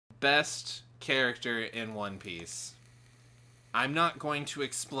best character in One Piece. I'm not going to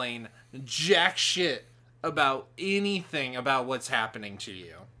explain jack shit about anything about what's happening to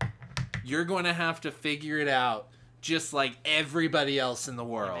you. You're going to have to figure it out just like everybody else in the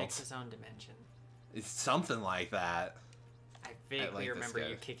world. He makes his own dimension. It's something like that. I vaguely remember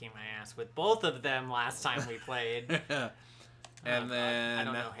you kicking my ass with both of them last time we played. And then I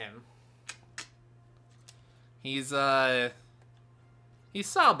don't know him. He's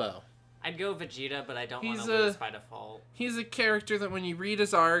Sabo. I'd go Vegeta, but I don't want to lose by default. He's a character that when you read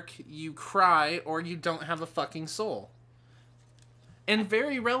his arc, you cry or you don't have a fucking soul. And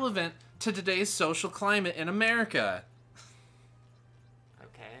very relevant to today's social climate in America.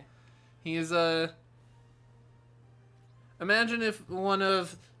 Okay. He is imagine if one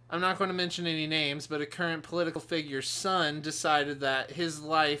of, I'm not going to mention any names, but a current political figure's son decided that his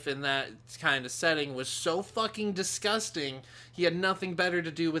life in that kind of setting was so fucking disgusting, he had nothing better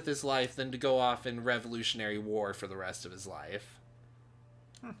to do with his life than to go off in revolutionary war for the rest of his life.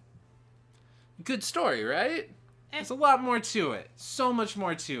 Good story, right? There's a lot more to it. So much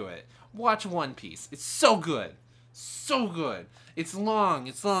more to it. Watch One Piece. It's so good. So good. It's long.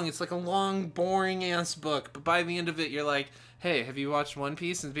 It's like a long, boring-ass book. But by the end of it, you're like, hey, have you watched One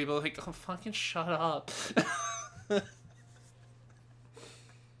Piece? And people are like, oh, fucking shut up.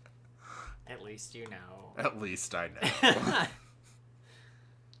 At least you know. At least I know.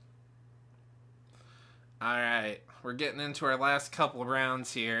 Alright. We're getting into our last couple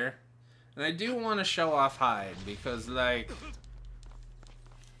rounds here. And I do want to show off Hyde, because, like,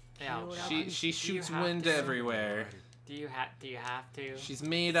 yeah, she shoots wind everywhere. Do you have to? She's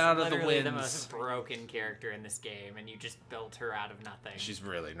made out of the winds. Literally the most broken character in this game, and you just built her out of nothing. She's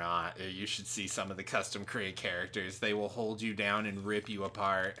really not. You should see some of the custom create characters. They will hold you down and rip you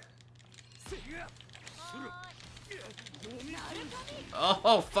apart.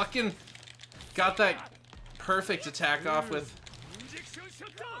 Oh, fucking got that perfect attack off with...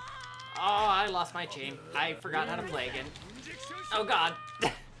 Oh, I lost my chain. I forgot how to play again. Oh, God.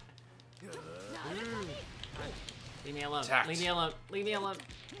 Leave me alone. Attacked. Leave me alone. Leave me alone.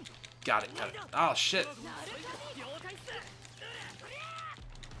 Got it. Oh, shit.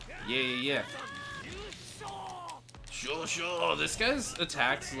 Yeah. Sure. This guy's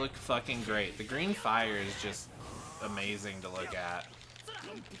attacks look fucking great. The green fire is just amazing to look at.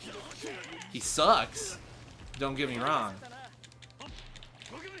 He sucks. Don't get me wrong.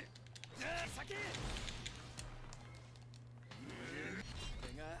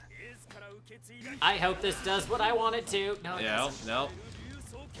 I hope this does what I want it to. No, it doesn't. No.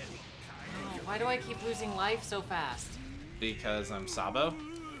 Oh, why do I keep losing life so fast? Because I'm Sabo.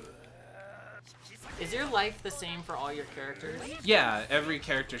 Is your life the same for all your characters? Yeah, every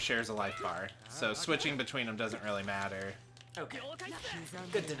character shares a life bar, so switching between them doesn't really matter. Okay.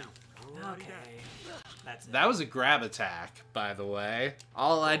 Good to know. Okay. That was a grab attack, by the way.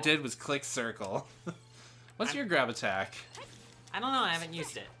 All I did was click circle. What's your grab attack? I don't know, I haven't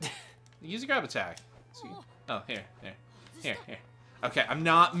used it. Use a grab attack. Oh, here. Okay, I'm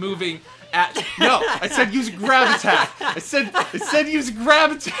not moving at... No, I said use a grab attack. I said use a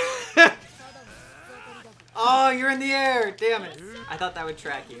grab attack. Oh, you're in the air. Damn it. I thought that would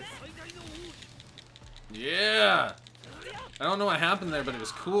track you. Yeah. I don't know what happened there, but it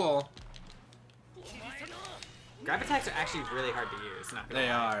was cool. Grab attacks are actually really hard to use. Not gonna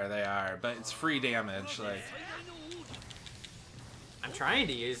lie. They are, but it's free damage, like... I'm trying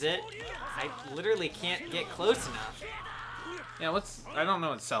to use it. I literally can't get close enough. Yeah, I don't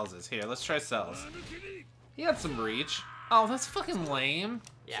know what Cells is. Here, let's try Cells. He had some reach. Oh, that's fucking lame.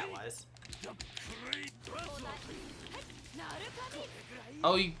 Yeah, it was.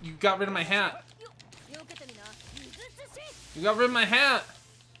 Oh, you got rid of my hat. You got rid of my hat.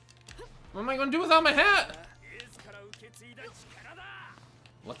 What am I gonna do without my hat?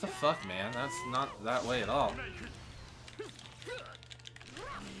 What the fuck, man? That's not that way at all.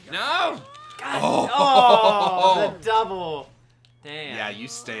 No! God, oh, the double. Damn. Yeah, you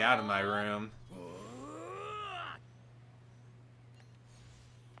stay out of my room.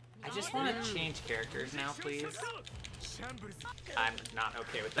 I just want to change characters now, please. I'm not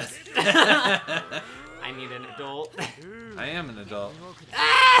okay with this. I need an adult. I am an adult.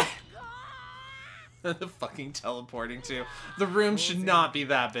 The fucking teleporting too. The room should not be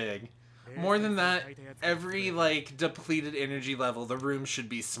that big. More than that, every, like, depleted energy level, the room should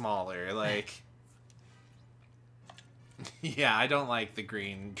be smaller. Like, yeah, I don't like the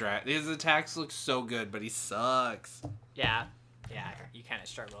green dragon. His attacks look so good, but he sucks. Yeah, you kind of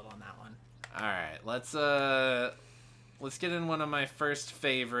struggled on that one. All right, let's get in one of my first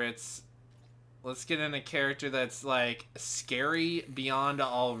favorites. Let's get in a character that's, like, scary beyond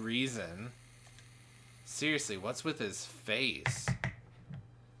all reason. Seriously, what's with his face?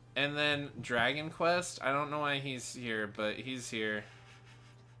 And then Dragon Quest. I don't know why he's here, but he's here.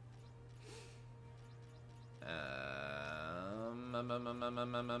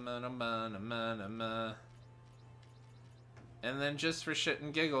 And then just for shit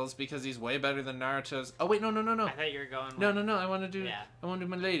and giggles, because he's way better than Naruto's. Oh wait, no. I thought you were going. No. I want to do. Yeah. I want to do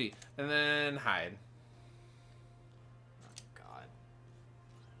my lady, and then hide. Oh God.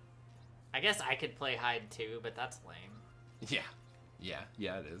 I guess I could play hide too, but that's lame. Yeah,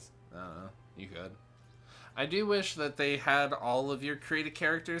 it is. I don't know. You could. I do wish that they had all of your creative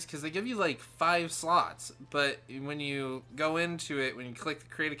characters, because they give you like 5 slots, but when you go into it, when you click the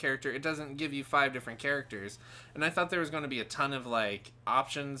create a character, it doesn't give you 5 different characters. And I thought there was going to be a ton of like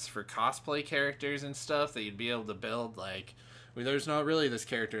options for cosplay characters and stuff that you'd be able to build. Like, well, there's not really this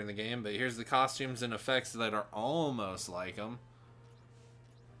character in the game, but here's the costumes and effects that are almost like them.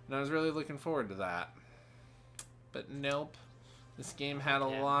 And I was really looking forward to that. But nope. This game had a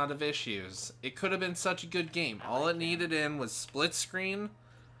lot of issues. It could have been such a good game. All it needed in was split screen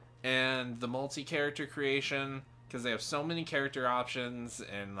and the multi-character creation, because they have so many character options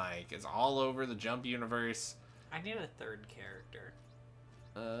and like it's all over the Jump universe. I need a 3rd character.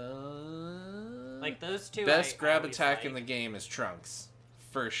 Like those two. Best grab attack in the game is Trunks,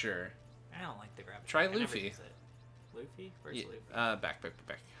 for sure. I don't like the grab attack. Try Luffy. Luffy? Where's Luffy? Back.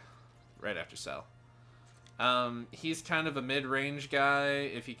 Right after Cell. He's kind of a mid-range guy.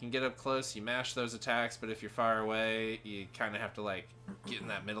 If you can get up close, you mash those attacks, but if you're far away, you kind of have to, like, get in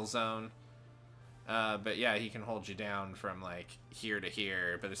that middle zone. But yeah, he can hold you down from, like, here to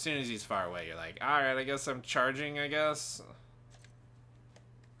here, but as soon as he's far away, you're like, alright, I guess I'm charging, I guess.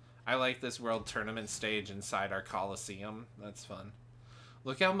 I like this world tournament stage inside our Coliseum. That's fun.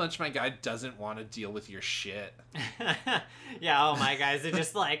 Look how much my guy doesn't want to deal with your shit. Yeah, oh my guys, they're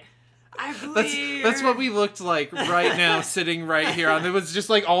just like... I believe. That's what we looked like right now, sitting right here. It was just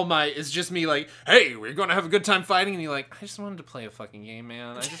like it's just me like, hey, we're gonna have a good time fighting, and you're like, I just wanted to play a fucking game,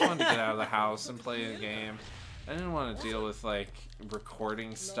 man. I just wanted to get out of the house and play a game. I didn't want to deal with like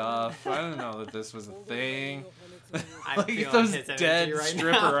recording stuff. I didn't know that this was a thing. Like those dead right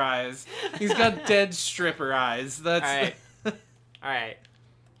stripper eyes. He's got dead stripper eyes. That's all right.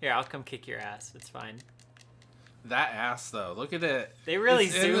 Here, I'll come kick your ass. It's fine. That ass, though. Look at it. They really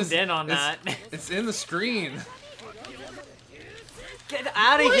zoomed in on that. It's in the screen. Get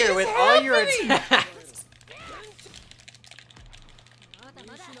out of here with all your attacks.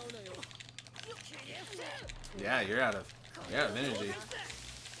 Yeah, you're out of energy.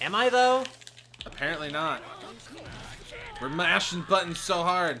 Am I, though? Apparently not. We're mashing buttons so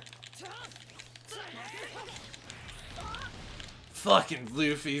hard. Fucking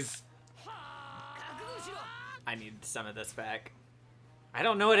Luffy's. I need some of this back. I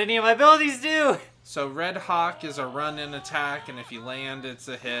don't know what any of my abilities do! So Red Hawk is a run-in attack, and if you land, it's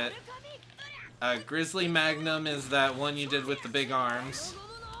a hit. Grizzly Magnum is that one you did with the big arms.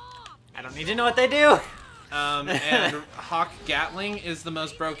 I don't need to know what they do! And Hawk Gatling is the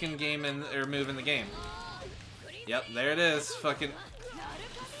most broken move in the game. Yep, there it is. Fucking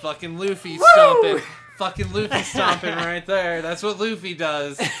Luffy stomping. Fucking Luffy stomping right there. That's what Luffy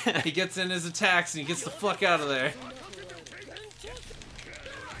does. He gets in his attacks and he gets the fuck out of there.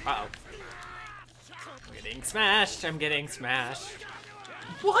 Uh-oh. I'm getting smashed.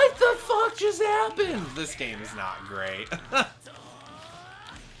 What the fuck just happened? This game is not great.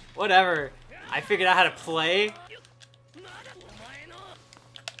 Whatever. I figured out how to play.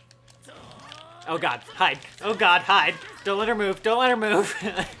 Oh god, hide. Oh god, hide. Don't let her move. Don't let her move.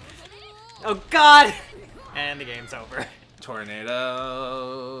 Oh god! And the game's over.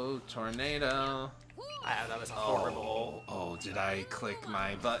 Tornado. That was horrible. Oh, did I click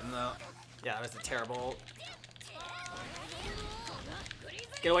my button though? Yeah, that was a terrible.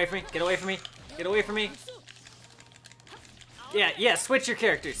 Get away from me. Get away from me. Get away from me. Yeah, switch your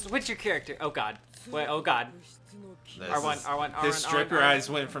character. Switch your character. Oh god. Wait, oh god. R1. His stripper eyes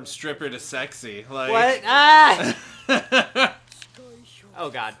went from stripper to sexy. Like, what? Ah! Oh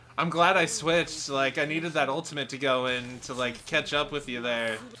god. I'm glad I switched. Like, I needed that ultimate to go in to like catch up with you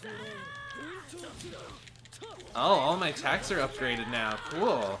there. Oh, all my attacks are upgraded now.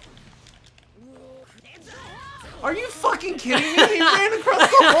 Cool. Are you fucking kidding me? He ran across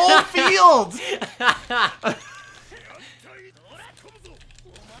the whole field!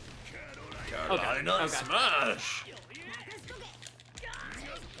 Oh god. Smash!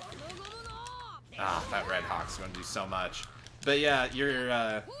 Ah, that Red Hawk's gonna do so much. But yeah,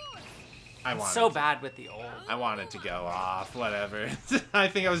 I wanted so bad with the old. I wanted to go off. Whatever. I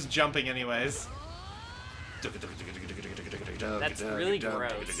think I was jumping anyways. That's really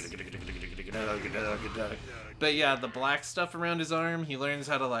gross. But yeah, the black stuff around his arm, he learns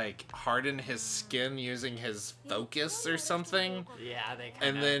how to like harden his skin using his focus or something. Yeah, they kind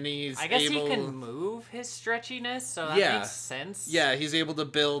of... And then he's I guess able... he can move his stretchiness, so that makes sense. Yeah, he's able to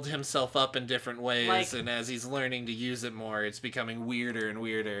build himself up in different ways, Like, and as he's learning to use it more, it's becoming weirder and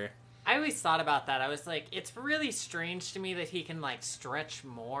weirder. I always thought about that. I was like, it's really strange to me that he can like stretch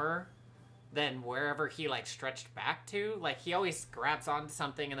more than wherever he like stretched back to. Like he always grabs onto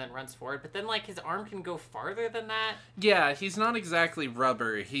something and then runs forward, but then like his arm can go farther than that. Yeah, he's not exactly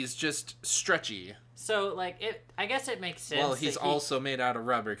rubber, he's just stretchy. So like I guess it makes sense. Well, he's also made out of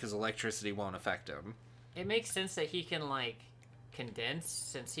rubber because electricity won't affect him. It makes sense that he can like condense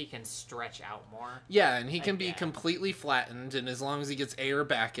since he can stretch out more. Yeah, and he can be completely flattened, and as long as he gets air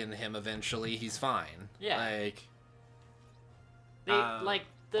back in him eventually, he's fine. Yeah. Like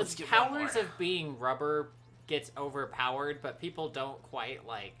the powers of being rubber gets overpowered, but people don't quite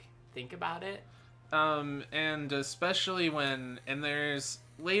like think about it. And especially when, and there's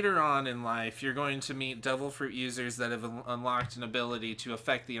later on in life, you're going to meet devil fruit users that have unlocked an ability to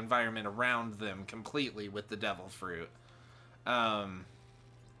affect the environment around them completely with the devil fruit. And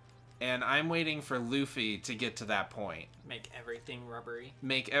I'm waiting for Luffy to get to that point. Make everything rubbery.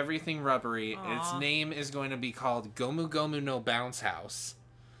 Make everything rubbery. Aww. Its name is going to be called Gomu Gomu no Bounce House.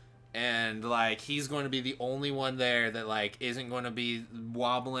 And, like, he's going to be the only one there that, like, isn't going to be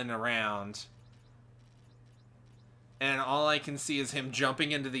wobbling around. And all I can see is him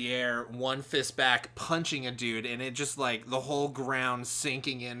jumping into the air, one fist back, punching a dude, and it just, like, the whole ground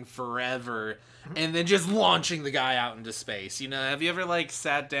sinking in forever, and then just launching the guy out into space. You know, have you ever, like,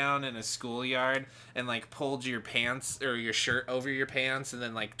 sat down in a schoolyard and, like, pulled your pants, or your shirt over your pants, and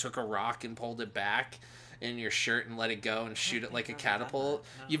then, like, took a rock and pulled it back in your shirt and let it go and shoot it like a catapult?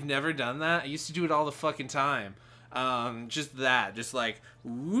 No. You've never done that? I used to do it all the fucking time. Just that. Just like,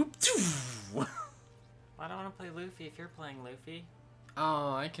 whoop. Well, I don't want to play Luffy if you're playing Luffy.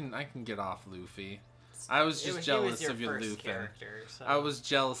 Oh, I can get off Luffy. I was just jealous of your Luffy. So. I was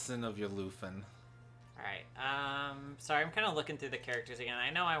jealous of your Luffy. Alright, sorry, I'm kind of looking through the characters again.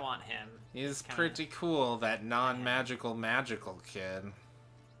 I know I want him. He's pretty cool, that non-magical magical kid.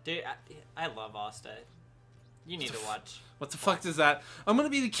 Dude, I love Asta. You need to watch. What the fuck does that? I'm gonna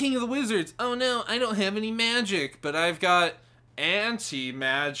be the king of the wizards. Oh no, I don't have any magic, but I've got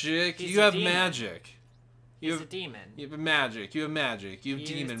anti-magic. You have magic. He's a demon. You have magic. You have magic. You have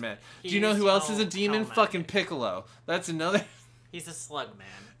demon magic. Do you know who else is a demon? Fucking Piccolo. That's another. He's a slug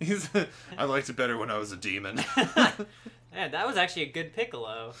man. I liked it better when I was a demon. Yeah, that was actually a good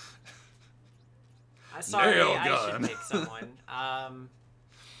Piccolo. Sorry, I should pick someone.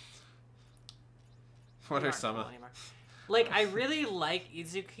 What are some of... Like, I really like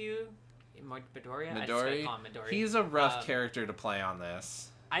Izuku Midoriya. I just gotta call him Midori. He's a rough character to play on this.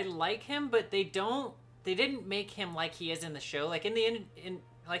 I like him, but they didn't make him like he is in the show. Like,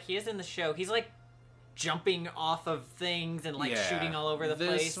 like he is in the show, he's like jumping off of things and like shooting all over the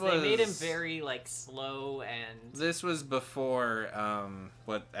place. They made him very like slow and... This was before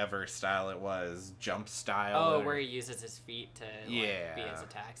whatever style it was, jump style. Oh, where he uses his feet to like, be his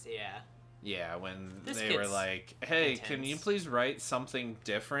attacks. Yeah, when they were like, hey, can you please write something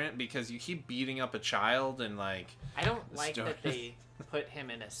different? Because you keep beating up a child and, like... I don't like that they put him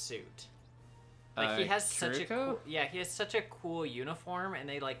in a suit. Like, he has such a cool... Yeah, he has such a cool uniform, and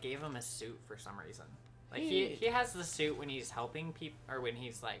they, like, gave him a suit for some reason. Like, he has the suit when he's helping people, or when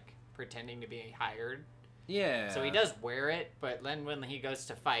he's, like, pretending to be hired. Yeah. So he does wear it, but then when he goes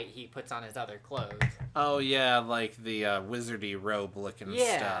to fight, he puts on his other clothes. Oh, yeah, like the wizardy robe-looking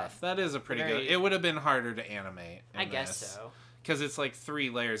stuff. That is a pretty good... It would have been harder to animate I guess so. Because it's like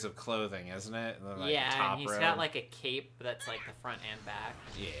 3 layers of clothing, isn't it? Like, yeah, top and he's got like a cape that's like the front and back.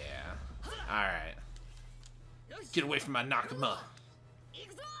 Yeah. Alright. Get away from my Nakama.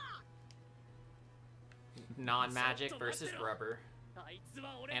 Non-magic versus rubber.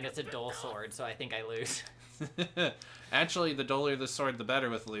 And it's a dull sword, so I think I lose. Actually, the duller the sword, the better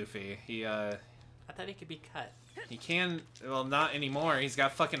with Luffy. I thought he could be cut. He can... Well, not anymore. He's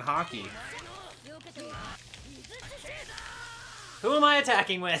got fucking hockey. Who am I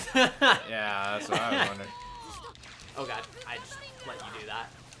attacking with? Yeah, that's what I was wondering. Oh god, I just let you do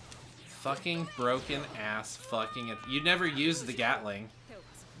that. Fucking broken ass fucking... You never used the Gatling.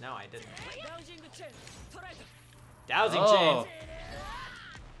 No, I didn't. Dowsing chain.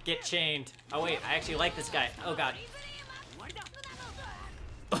 Get chained. Oh wait, I actually like this guy. Oh god.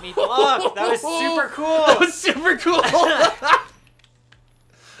 Meet the lock. That was super cool. That was super cool.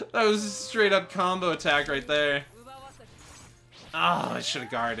 That was a straight up combo attack right there. Oh, I should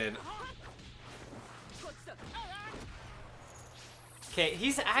have guarded. Okay,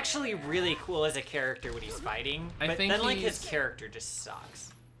 he's actually really cool as a character when he's fighting, but then like his character just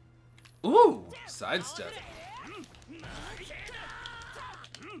sucks. Ooh, sidestep.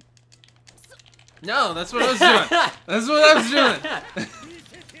 No, that's what I was doing. That's what I was doing.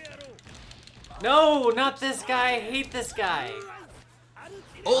 No, not this guy. I hate this guy.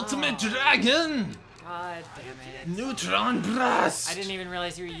 Ultimate Dragon. God damn it. Neutron Blast. I didn't even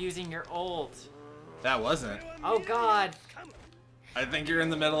realize you were using your ult. That wasn't. Oh God. I think you're in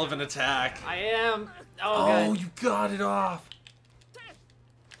the middle of an attack. I am. Oh, Oh, God. you got it off.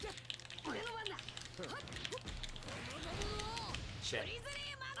 Shit.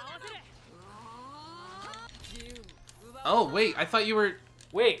 Oh, wait, I thought you were...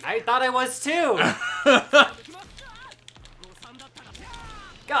 Wait, I thought I was too.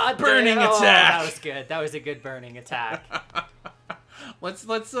 God burning damn. attack. That was good. That was a good burning attack. Let's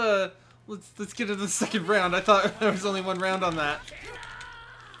get into the second round. I thought there was only one round on that.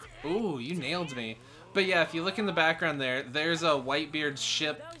 Ooh, you nailed me. But yeah, if you look in the background there, there's a Whitebeard's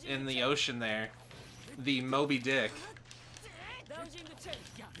ship in the ocean there. The Moby Dick.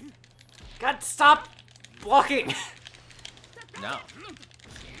 God, stop blocking. No.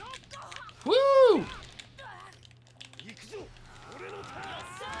 Woo!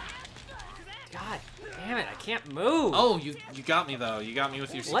 God damn it, I can't move. Oh, you got me though. You got me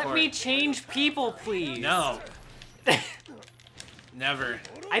with your support. Let me change people, please. No. Never.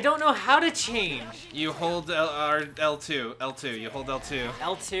 I don't know how to change. You hold L2. L2. You hold L2.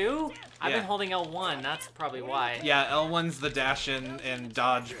 L2? I've Yeah. been holding L1. That's probably why. Yeah, L1's the dash in and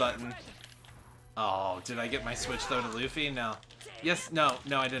dodge button. Oh, did I get my switch though to Luffy? No. Yes, no,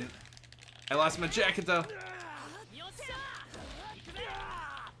 I didn't. I lost my jacket though.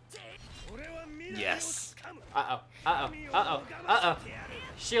 Yes. Uh-oh. Uh-oh. Uh-oh. Uh-oh.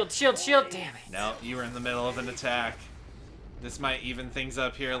 Shield, shield, shield. Damn it. No, you were in the middle of an attack. This might even things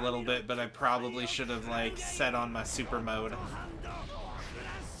up here a little bit, but I probably should have, like, set on my super mode.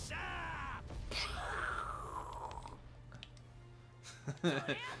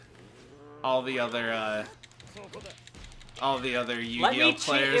 all the other Yu-Gi-Oh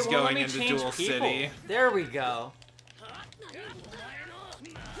players going into Duel City. There we go.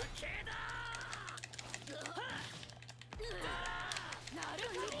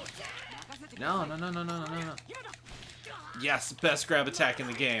 No. Yes, best grab attack in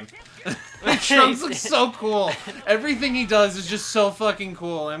the game. Trunks looks so cool. Everything he does is just so fucking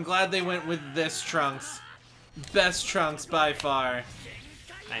cool. I'm glad they went with this Trunks. Best Trunks by far.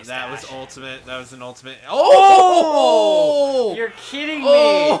 Nice that dash. was ultimate. That was an ultimate. Oh! You're kidding me.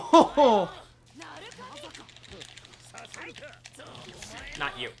 Oh!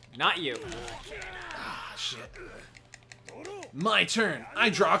 Not you. Not you. Ah, shit. My turn. I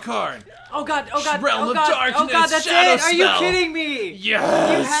draw a card. Oh God! Oh God! Realm oh of God! Darkness, Oh God! That's Shadow it! Are you spell. kidding me?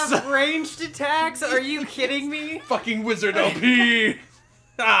 Yes! You have ranged attacks? Are you kidding me? Fucking wizard OP!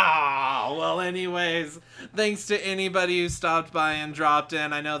 Ah, well anyways, thanks to anybody who stopped by and dropped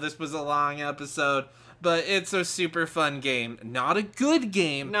in. I know this was a long episode, but it's a super fun game. Not a good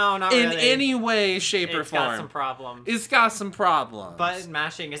game. No, not in really. any way, shape, or It's form. got some problems. It's got some problems. Button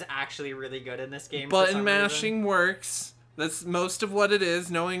mashing is actually really good in this game. for Button some mashing works. That's most of what it is.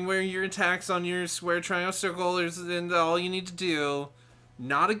 Knowing where your attacks on your square, triangle, circle is and all you need to do.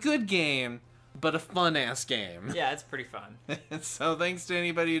 Not a good game, but a fun-ass game. reason. Yeah, it's pretty fun. So thanks to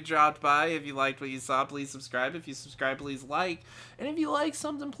anybody who dropped by. If you liked what you saw, please subscribe. If you subscribe, please like. And if you like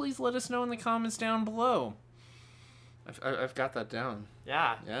something, please let us know in the comments down below. I've got that down.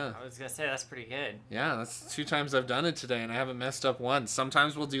 Yeah. Yeah. I was gonna say that's pretty good. Yeah, that's 2 times I've done it today, and I haven't messed up once.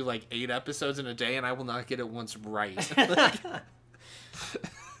 Sometimes we'll do like 8 episodes in a day, and I will not get it once right.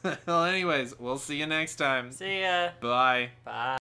 Well, anyways, we'll see you next time. See ya. Bye. Bye.